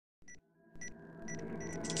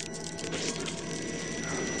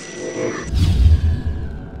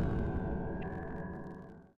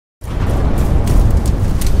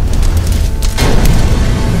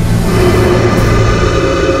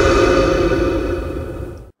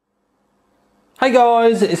Hey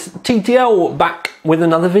guys, it's TTL back with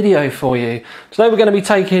another video for you. Today we're going to be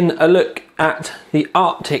taking a look at the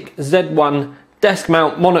Arctic Z1 desk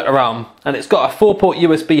mount monitor arm, and it's got a 4-port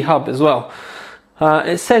USB hub as well.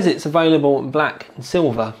 It says it's available in black and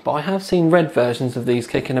silver, but I have seen red versions of these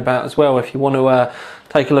kicking about as well if you want to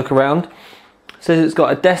take a look around. It says it's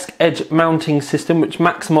got a desk edge mounting system which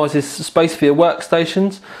maximises space for your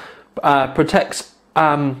workstations,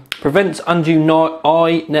 prevents undue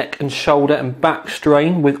eye, neck and shoulder and back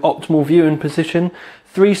strain with optimal viewing position,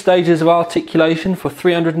 3 stages of articulation for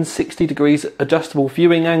 360 degrees adjustable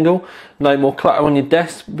viewing angle, no more clutter on your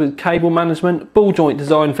desk with cable management, ball joint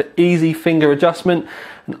design for easy finger adjustment,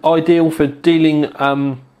 and ideal for dealing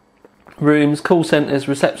rooms, call centres,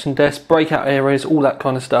 reception desks, breakout areas, all that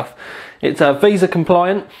kind of stuff. It's Visa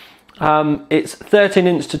compliant. It's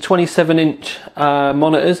 13-inch to 27-inch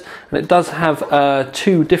monitors, and it does have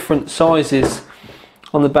 2 different sizes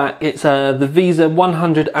on the back. It's the Visa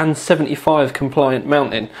 175 compliant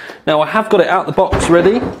mounting. Now I have got it out the box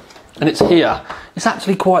ready, and it's here. It's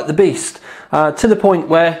actually quite the beast, to the point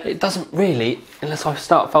where it doesn't really, unless I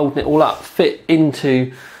start folding it all up, fit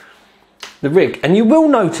into the rig. And you will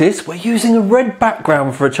notice we're using a red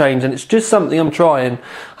background for a change, and it's just something I'm trying.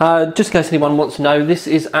 Just in case anyone wants to know, this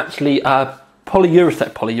is actually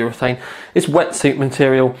polyurethane. It's wetsuit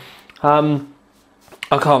material.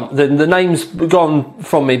 I can't, the name's gone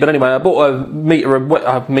from me, but anyway, I bought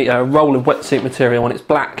a roll of wetsuit material, and it's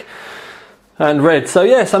black and red. So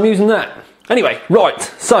yes, I'm using that. Anyway, right,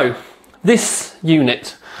 so this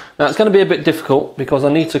unit, now it's going to be a bit difficult because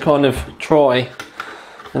I need to kind of try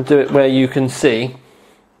and do it where you can see,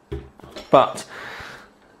 but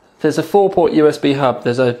there's a 4-port USB hub.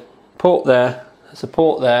 There's a port there, there's a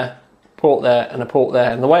port there, and a port there,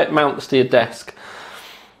 and the way it mounts to your desk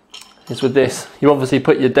is with this. You obviously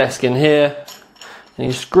put your desk in here and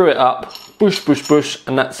you screw it up, bush,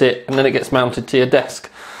 and that's it, and then it gets mounted to your desk.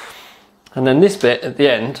 And then this bit at the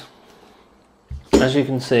end, as you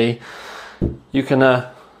can see, you can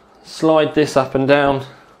slide this up and down,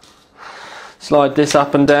 slide this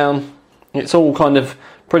up and down. It's all kind of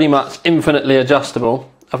pretty much infinitely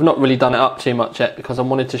adjustable. I've not really done it up too much yet because I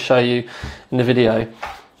wanted to show you in the video.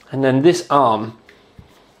 And then this arm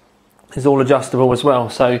is all adjustable as well.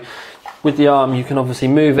 So with the arm you can obviously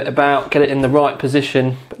move it about, get it in the right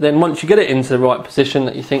position, but then once you get it into the right position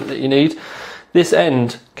that you think that you need, this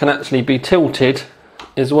end can actually be tilted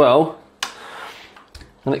as well.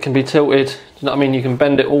 And it can be tilted, do you know what I mean? You can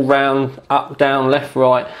bend it all round, up, down, left,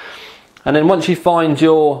 right. And then once you find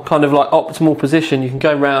your kind of like optimal position, you can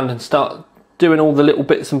go around and start doing all the little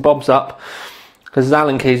bits and bobs up, because there's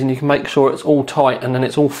Allen keys, and you can make sure it's all tight and then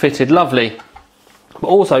it's all fitted lovely. But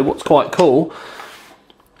also what's quite cool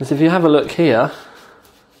is if you have a look here,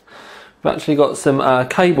 we've actually got some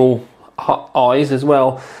cable eyes as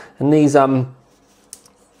well, and these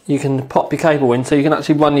you can pop your cable in, so you can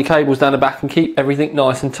actually run your cables down the back and keep everything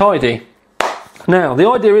nice and tidy. Now the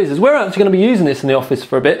idea is we're actually going to be using this in the office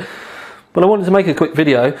for a bit, but I wanted to make a quick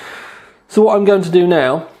video. So what I'm going to do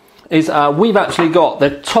now is we've actually got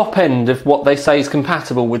the top end of what they say is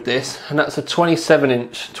compatible with this, and that's a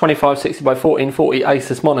 27-inch 2560 by 1440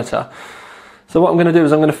 Asus monitor. So what I'm going to do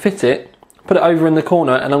is I'm going to fit it, put it over in the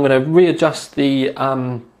corner, and I'm going to readjust the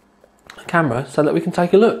camera so that we can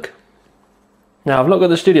take a look. Now I've not got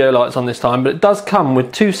the studio lights on this time, but it does come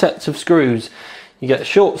with 2 sets of screws. You get a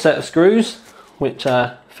short set of screws which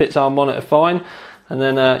fits our monitor fine, and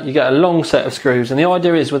then you get a long set of screws. And the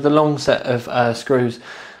idea is with the long set of screws,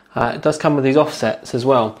 it does come with these offsets as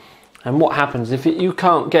well. And what happens if you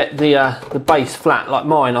can't get the base flat like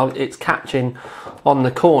mine, it's catching on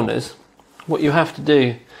the corners, what you have to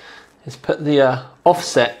do is put the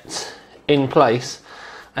offsets in place,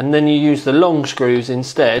 and then you use the long screws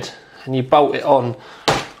instead, and you bolt it on.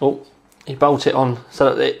 You bolt it on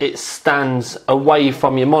so that it stands away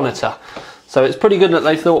from your monitor. So it's pretty good that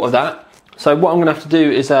they thought of that. So what I'm going to have to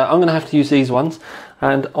do is I'm going to have to use these ones,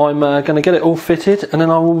 and I'm going to get it all fitted, and then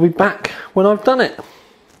I will be back when I've done it.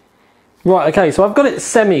 Right, okay, so I've got it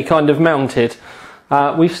semi kind of mounted.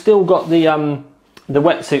 We've still got the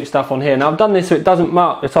wetsuit stuff on here. Now I've done this so it doesn't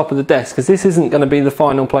mark the top of the desk, because this isn't going to be the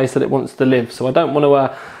final place that it wants to live. So I don't want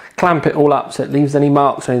to clamp it all up so it leaves any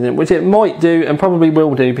marks or anything, which it might do and probably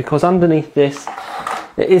will do, because underneath this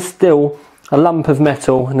it is still a lump of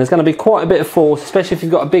metal, and there's going to be quite a bit of force, especially if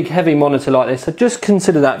you've got a big heavy monitor like this. So just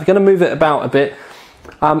consider that if you're going to move it about a bit.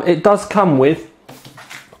 It does come with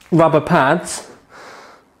rubber pads,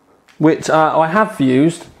 which I have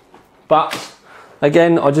used, but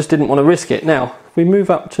again I just didn't want to risk it. Now if we move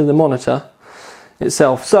up to the monitor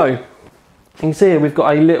itself, so you can see here we've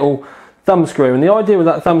got a little thumb screw, and the idea with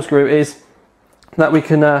that thumb screw is that we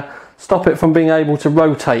can stop it from being able to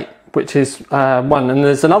rotate, which is one. And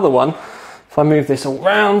there's another one, if I move this all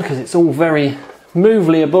round, because it's all very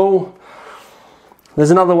movable,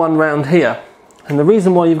 there's another one round here. And the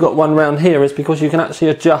reason why you've got one round here is because you can actually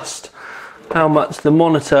adjust how much the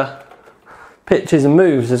monitor pitches and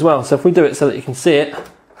moves as well. So if we do it so that you can see it,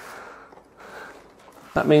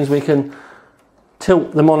 that means we can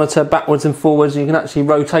tilt the monitor backwards and forwards. You can actually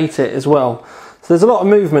rotate it as well. So there's a lot of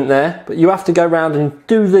movement there, but you have to go around and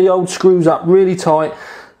do the old screws up really tight.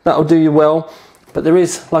 That'll do you well. But there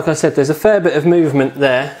is, like I said, there's a fair bit of movement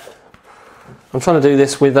there. I'm trying to do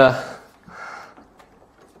this with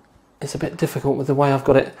it's a bit difficult with the way I've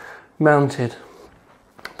got it mounted.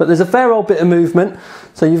 But there's a fair old bit of movement,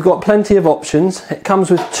 so you've got plenty of options. It comes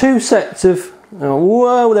with two sets of,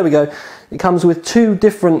 whoa, there we go. It comes with two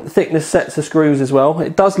different thickness sets of screws as well.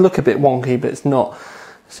 It does look a bit wonky, but it's not.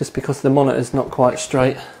 It's just because the monitor's not quite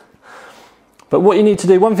straight. But what you need to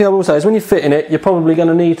do, one thing I will say is when you're fitting it, you're probably going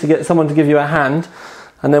to need to get someone to give you a hand.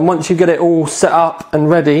 And then once you get it all set up and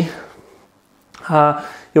ready,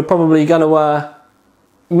 you're probably going to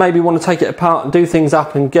maybe want to take it apart and do things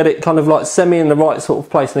up and get it kind of like semi in the right sort of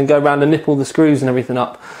place, and then go around and nip all the screws and everything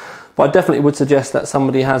up. But I definitely would suggest that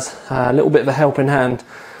somebody has a little bit of a helping hand.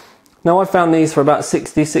 Now, I found these for about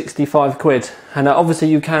 60-65 quid, and obviously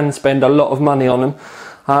you can spend a lot of money on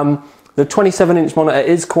them. The 27-inch monitor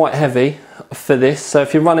is quite heavy for this, so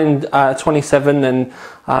if you're running 27, then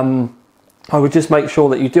I would just make sure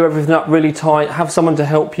that you do everything up really tight, have someone to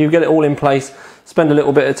help you, get it all in place, spend a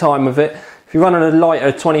little bit of time with it. If you're running a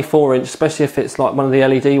lighter 24-inch, especially if it's like one of the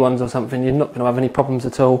LED ones or something, you're not going to have any problems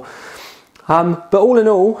at all. But all in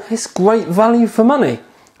all, it's great value for money.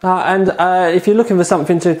 And if you're looking for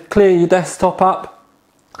something to clear your desktop up,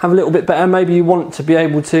 have a little bit better, maybe you want to be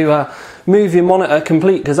able to move your monitor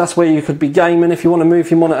complete, because that's where you could be gaming. If you want to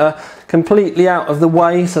move your monitor completely out of the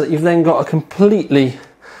way so that you've then got a completely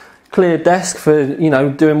clear desk for, you know,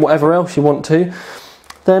 doing whatever else you want to,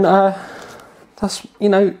 then that's, you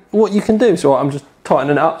know, what you can do. So I'm just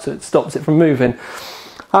tightening it up so it stops it from moving.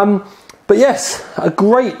 But yes, a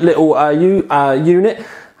great little unit.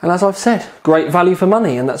 And as I've said, great value for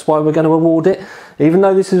money, and that's why we're going to award it, even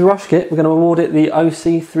though this is RushKit, we're going to award it the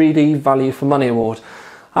OC3D Value for Money Award.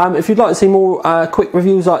 If you'd like to see more quick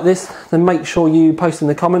reviews like this, then make sure you post in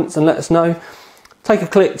the comments and let us know. Take a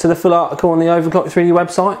click to the full article on the Overclock 3D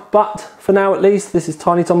website, but for now at least, this is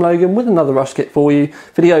Tiny Tom Logan with another RushKit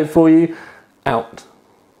video for you, out.